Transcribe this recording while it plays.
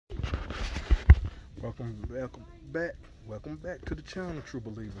Welcome back to the channel, True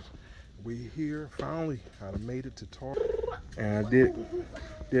Believers. We here finally. I made it to Target, and I did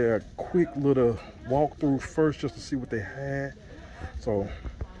a quick little walkthrough first just to see what they had. So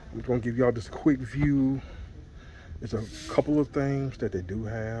I'm gonna give y'all just a quick view. There's a couple of things that they do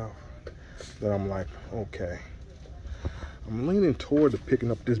have that I'm like, okay. I'm leaning toward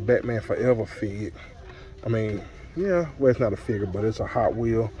picking up this Batman Forever fig. I mean, yeah, well, it's not a figure, but it's a Hot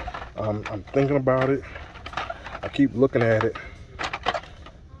Wheel. I'm thinking about it. I keep looking at it,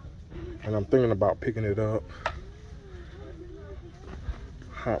 and I'm thinking about picking it up.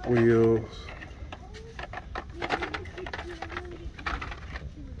 Hot Wheels.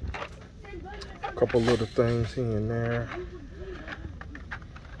 A couple little things here and there.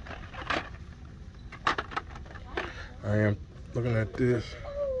 I am looking at this,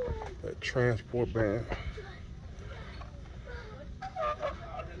 that transport band.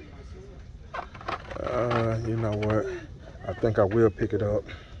 You know what? I think I will pick it up.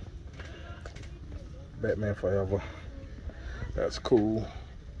 Batman Forever. That's cool.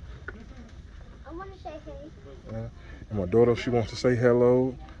 I want to say hey. And my daughter, she wants to say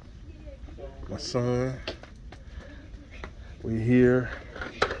hello. My son. We here.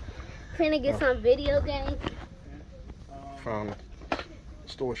 Finna get some video games. Found a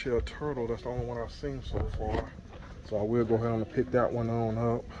store shelf turtle. That's the only one I've seen so far. So I will go ahead and pick that one on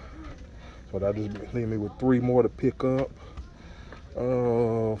up. So that just leave me with 3 more to pick up.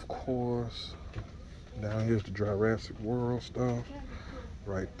 Of course, down here's the Jurassic World stuff.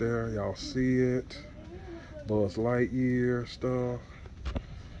 Right there, y'all see it. Buzz Lightyear stuff.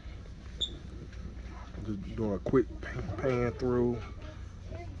 Just doing a quick pan through.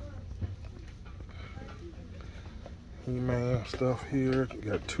 He-Man stuff here.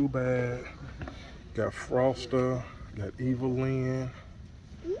 Got Too Bad. Got Froster. Got Evelyn.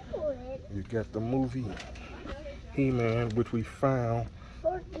 You got the movie He-Man, which we found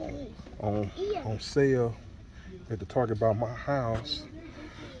on sale at the Target by my house,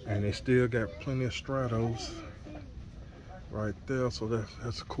 and they still got plenty of Stratos right there, so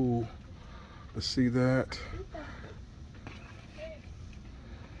that's cool to see that.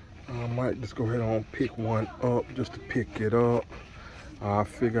 I might just go ahead and pick one up just to pick it up. I'll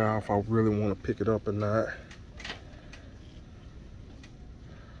figure out if I really want to pick it up or not.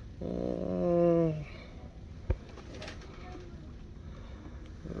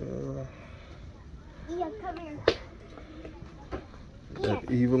 Come here. That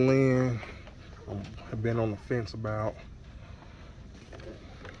Evelyn, I've been on the fence about.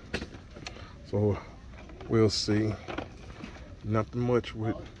 So we'll see. Nothing much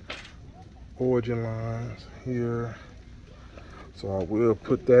with origin lines here. So I will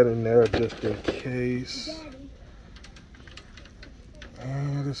put that in there just in case.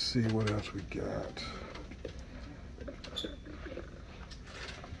 And let's see what else we got.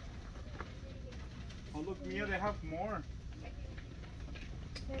 Oh look, Mia, they have more.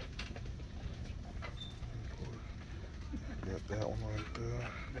 Got that one right there.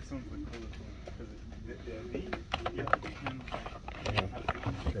 This one's the coolest one.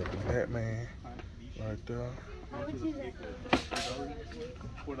 Got the Batman right there.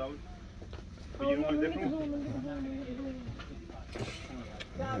 $4. But you know what different one?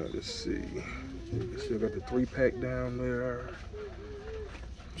 Let's see. Still got the 3-pack down there.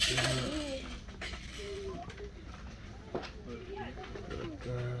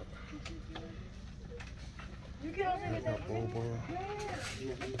 You can also get that.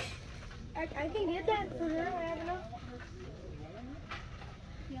 I can get that for her. I have enough.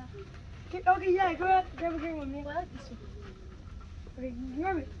 Yeah. Okay, yeah, go ahead. Grab a green one. I like this one. Okay,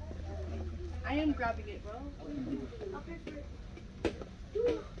 grab it. I am grabbing it, bro. I'll pay for it.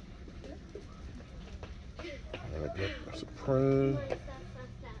 I got Supreme.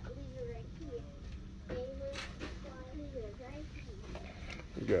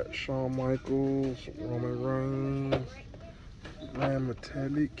 We got Shawn Michaels, Roman Reigns, Rand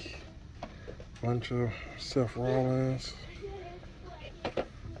Metallic, bunch of Seth Rollins.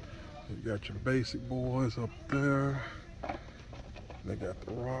 You got your basic boys up there. They got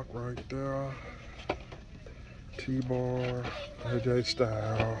The Rock right there. T-Bar, AJ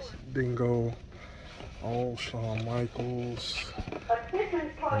Styles, Dingo, all Shawn Michaels.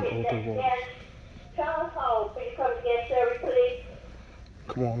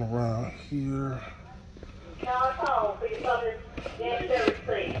 Come on around here.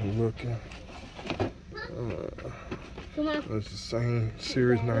 I'm looking. It's the same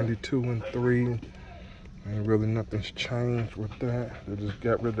Series 92 and 3. Ain't really nothing's changed with that. They just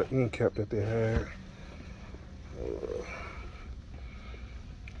got rid of the end cap that they had.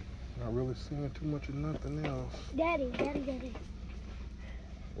 Not really seeing too much of nothing else. Daddy.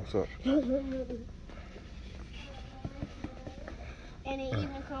 What's up? And it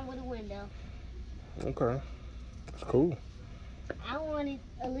even comes with a window. Okay. That's cool. I wanted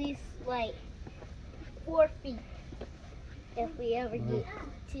at least like 4 feet if we ever get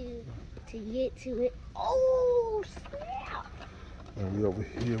to it. Oh snap! And we over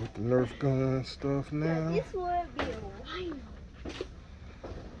here with the Nerf gun and stuff now. This would be a rhino.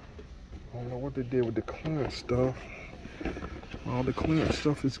 I don't know what they did with the clearance stuff. All the clearance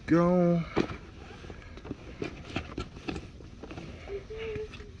stuff is gone.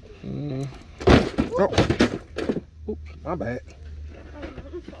 Oh, oops, my bad.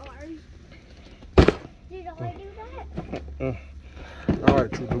 I'm sorry. Did I do that? All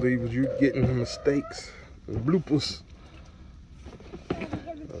right, true believers, you getting the mistakes, the bloopers. I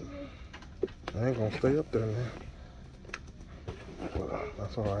ain't gonna stay up there now. But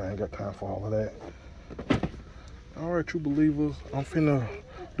that's all right, I ain't got time for all of that. All right, true believers, I'm finna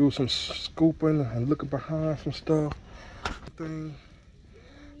do some scooping and looking behind some stuff.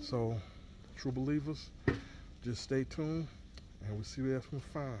 So, true believers, just stay tuned and we'll see what else we can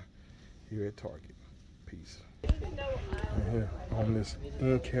find here at Target. Peace. And here on this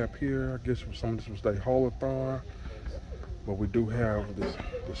end cap here, I guess some of this was like holothon, but we do have this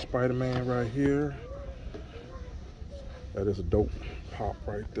Spider-Man right here. That is a dope pop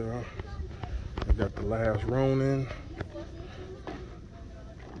right there. We got the Last Ronin,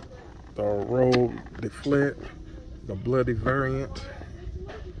 the Rogue Deflect, the bloody variant,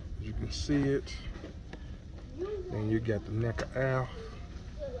 as you can see it. Then you got the Neck of Alf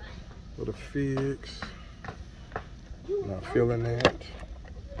for the figs. Not feeling that.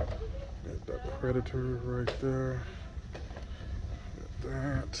 Got that Predator right there. Got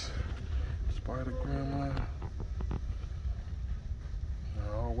that. Spider Gremlin.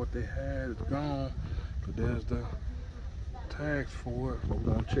 All what they had is gone. But there's the tags for it. But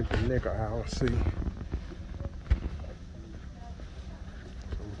we're gonna check the neck out and see.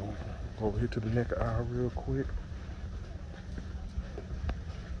 So we're gonna go over here to the neck aisle real quick.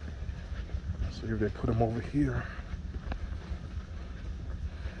 See if they put them over here.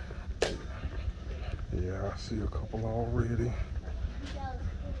 Yeah, I see a couple already.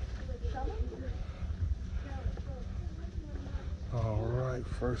 All right,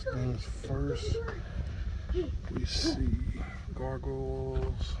 first things first. We see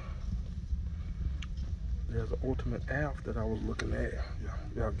gargoyles. There's an Ultimate Alf that I was looking at. Yeah,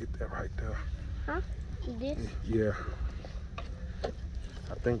 y'all get that right there. Huh? This? Yeah.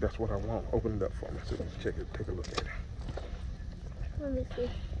 I think that's what I want. Open it up for me so we can check it, take a look at it. Let me see.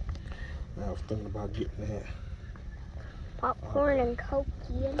 I was thinking about getting that. Popcorn and Coke.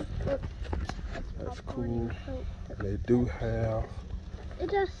 That's cool. They do have. It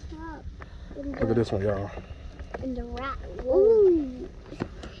does stop. Look at this one, y'all. And the rat. Ooh.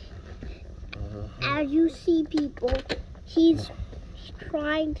 As you see, people, he's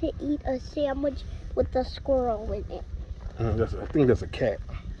trying to eat a sandwich with a squirrel in it. I think that's a cat.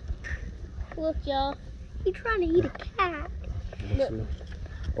 Look, y'all. He's trying to eat a cat. Let's see.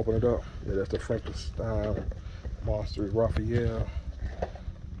 Open it up. Yeah, that's the Frankenstein monster, Raphael.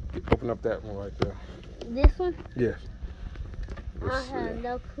 Open up that one right there. This one? Yes. I have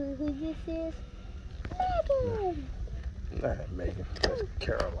no clue who this is. Megan! That ain't Megan. That's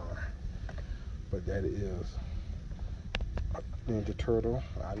Caroline. But that is a Ninja Turtle.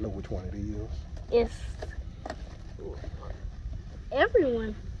 I know which one it is. It's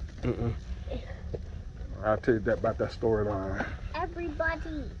everyone. I'll tell you that about that storyline.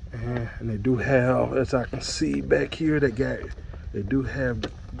 Everybody. And they do have, as I can see back here, they do have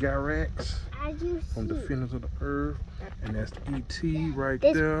Gyrax As you from see, Defenders of the Earth, and that's E.T. right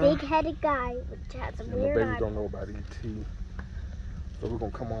this there. big-headed guy which has a And the weird babies eye. don't know about E.T. So we're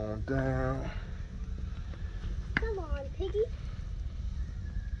gonna come on down. Come on, Piggy.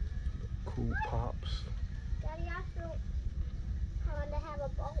 Cool pops. Daddy, I feel trying to have a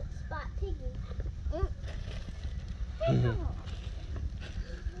bald spot Piggy. Yeah.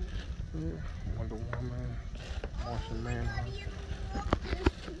 Wonder Woman, Martian Manhunter.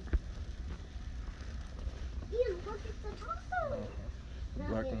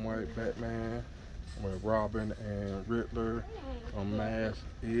 Black and white Batman with Robin and Riddler, Unmasked,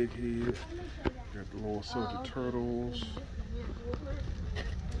 Egghead. Got the little Soldier Turtles.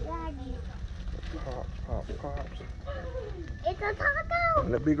 Pops. It's a taco.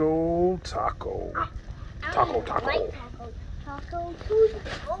 And a big old taco. Taco. Taco Tuesday.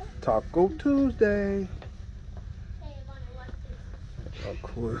 Taco Tuesday. Of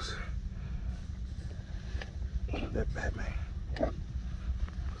course. That Batman.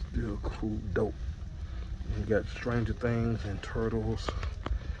 Still cool, dope. You got Stranger Things and Turtles,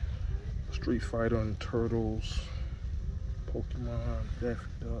 Street Fighter and Turtles, Pokemon, Daffy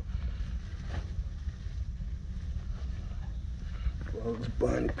Duck, Bugs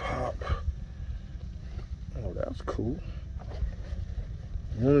Bunny Pop. Oh, that's cool.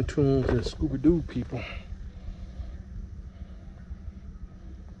 Looney Tunes and Scooby-Doo people.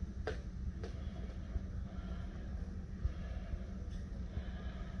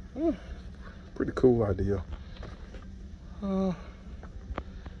 Pretty cool idea. Okay.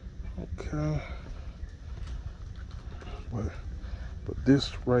 But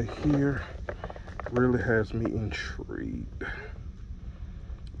this right here really has me intrigued.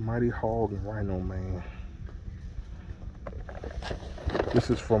 Mighty Hog and Rhino Man. This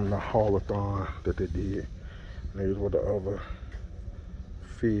is from the haul-a-thon that they did. And these were the other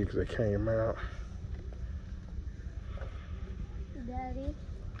figs that came out. Daddy,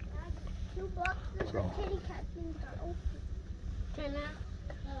 two boxes of kitty cat things are open. Can I?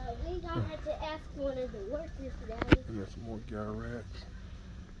 We gonna have to ask one of the workers, Daddy. We got some more Gyrax.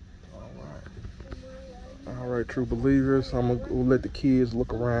 All right, true believers. I'm gonna go let the kids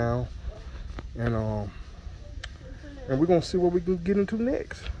look around, and we're gonna see what we can get into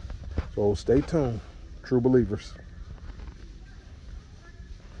next. So stay tuned, true believers.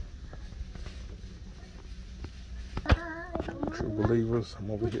 True believers, I'm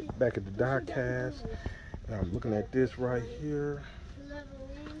over here back at the die-cast, and I'm looking at this right here.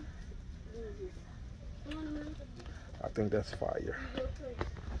 I think that's fire.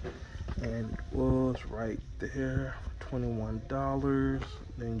 And it was right there for $21.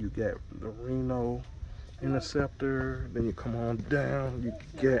 Then you get the Reno Interceptor. Then you come on down, you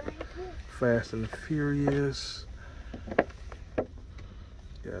get Fast and the Furious.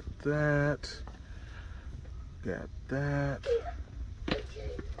 Got that. Got that.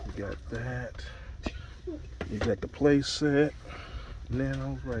 You got that. You got the play set.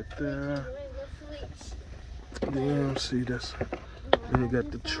 Nanos right there. Yeah, see that's. Then you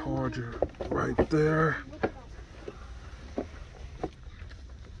got the charger right there.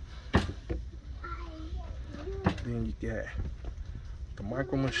 Then you got the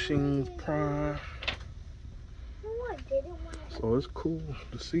Micro Machines Prime. So it's cool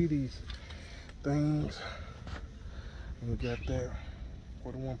to see these things. And you got that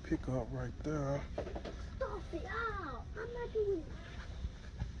 41 pickup right there. Stop it out! I'm not doing it.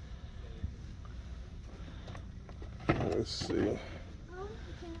 Let's see.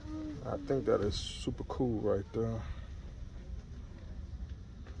 I think that is super cool right there.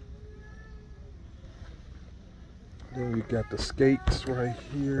 Then you got the skates right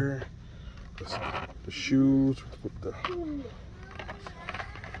here. The shoes with the.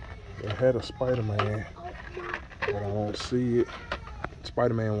 They had a Spider-Man, but I don't see it.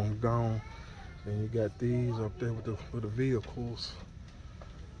 Spider-Man one's gone. And you got these up there with the vehicles.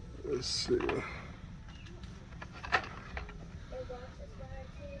 Let's see.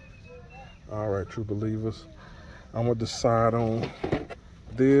 All right, true believers. I'm gonna decide on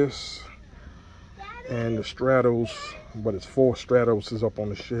this and the Stratos, but it's 4 Stratos is up on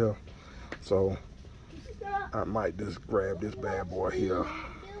the shelf. So I might just grab this bad boy here.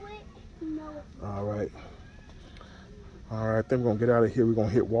 All right. All right, I think we're gonna get out of here. We're gonna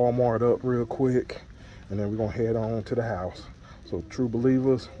hit Walmart up real quick, and then we're gonna head on to the house. So true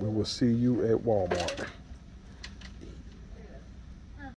believers, we will see you at Walmart.